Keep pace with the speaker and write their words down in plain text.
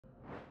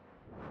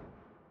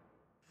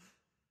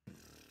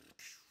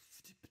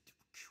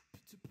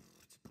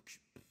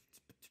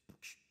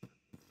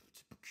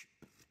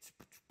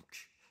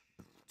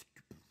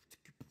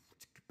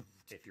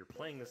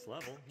playing this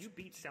level, you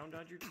beat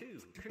Soundodger too.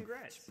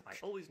 Congrats! I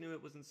always knew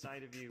it was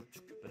inside of you,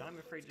 but I'm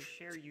afraid to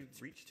share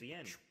you've reached the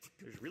end.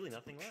 There's really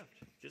nothing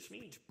left. Just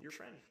me, your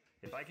friend.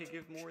 If I could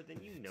give more, then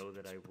you know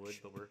that I would,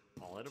 but we're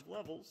all out of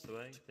levels, so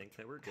I think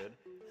that we're good.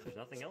 There's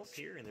nothing else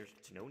here, and there's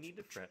no need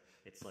to fret.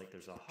 It's like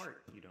there's a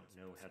heart you don't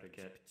know how to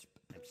get.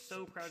 I'm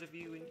so proud of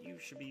you, and you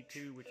should be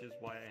too, which is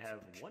why I have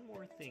one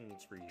more thing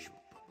for you.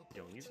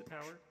 Don't use the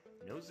power.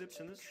 No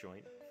zips in this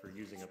joint. For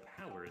using a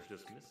power is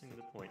just missing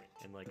the point.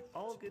 And like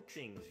all good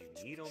things,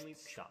 you need only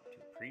stop to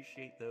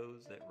appreciate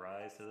those that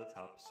rise to the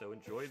top. So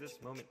enjoy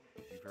this moment.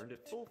 You've earned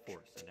it full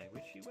force, and I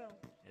wish you well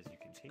as you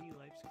continue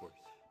life's course.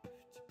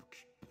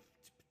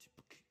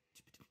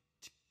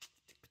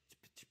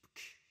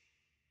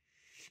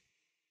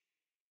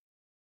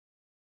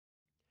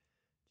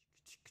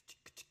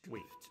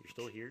 Wait, you're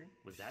still here?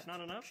 Was that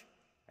not enough?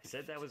 I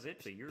said that was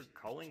it, but you're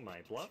calling my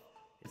bluff?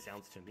 It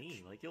sounds to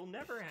me like you'll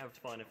never have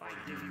fun if I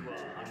give you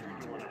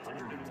 100 to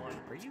 101.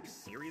 Are you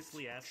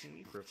seriously asking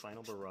me for a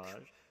final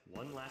barrage?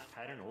 One last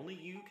pattern only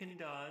you can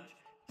dodge?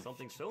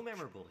 Something so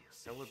memorable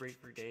you'll celebrate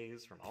for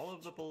days. From all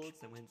of the bullets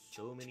that went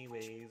so many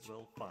ways.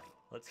 Well, fine,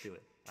 let's do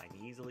it.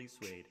 I'm easily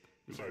swayed.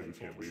 Besides, we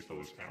can't waste all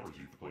those powers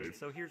you've played.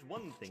 So here's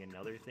one thing,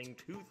 another thing,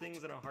 two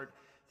things and a heart,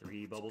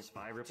 3 bubbles,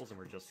 5 ripples, and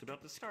we're just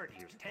about to start.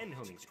 Here's 10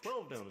 homings,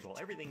 12 domes, while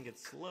everything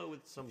gets slow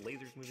with some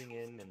lasers moving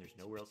in, and there's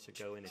nowhere else to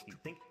go. And if you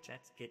think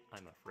that's it,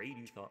 I'm afraid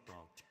you thought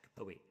wrong.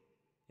 Oh wait,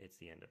 it's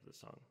the end of the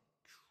song.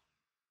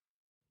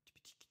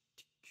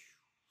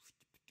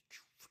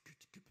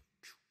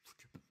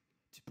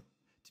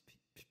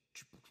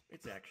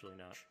 It's actually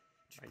not.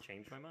 I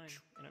changed my mind,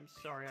 and I'm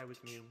sorry I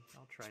was mean.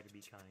 I'll try to be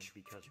kind,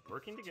 because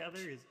working together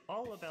is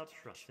all about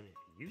trust, and if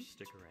you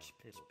stick around,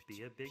 it'll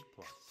be a big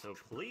plus. So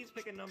please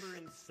pick a number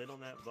and sit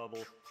on that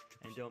bubble,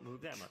 and don't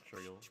move that much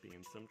or you'll be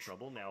in some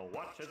trouble. Now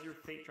watch as your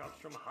fate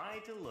drops from high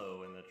to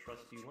low, and the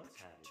trust you once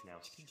had is now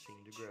ceasing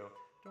to grow.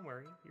 Don't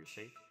worry, you're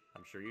safe.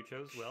 I'm sure you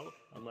chose well,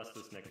 unless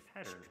this next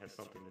pattern has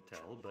something to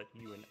tell, but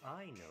you and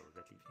I know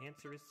that the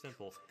answer is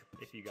simple.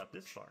 If you got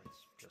this far,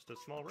 it's just a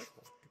small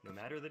ripple. No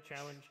matter the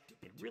challenge,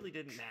 it really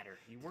didn't matter.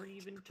 You weren't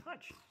even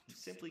touched. You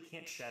simply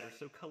can't shatter,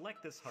 so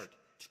collect this heart.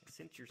 And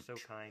since you're so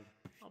kind,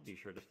 I'll be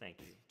sure to thank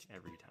you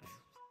every time.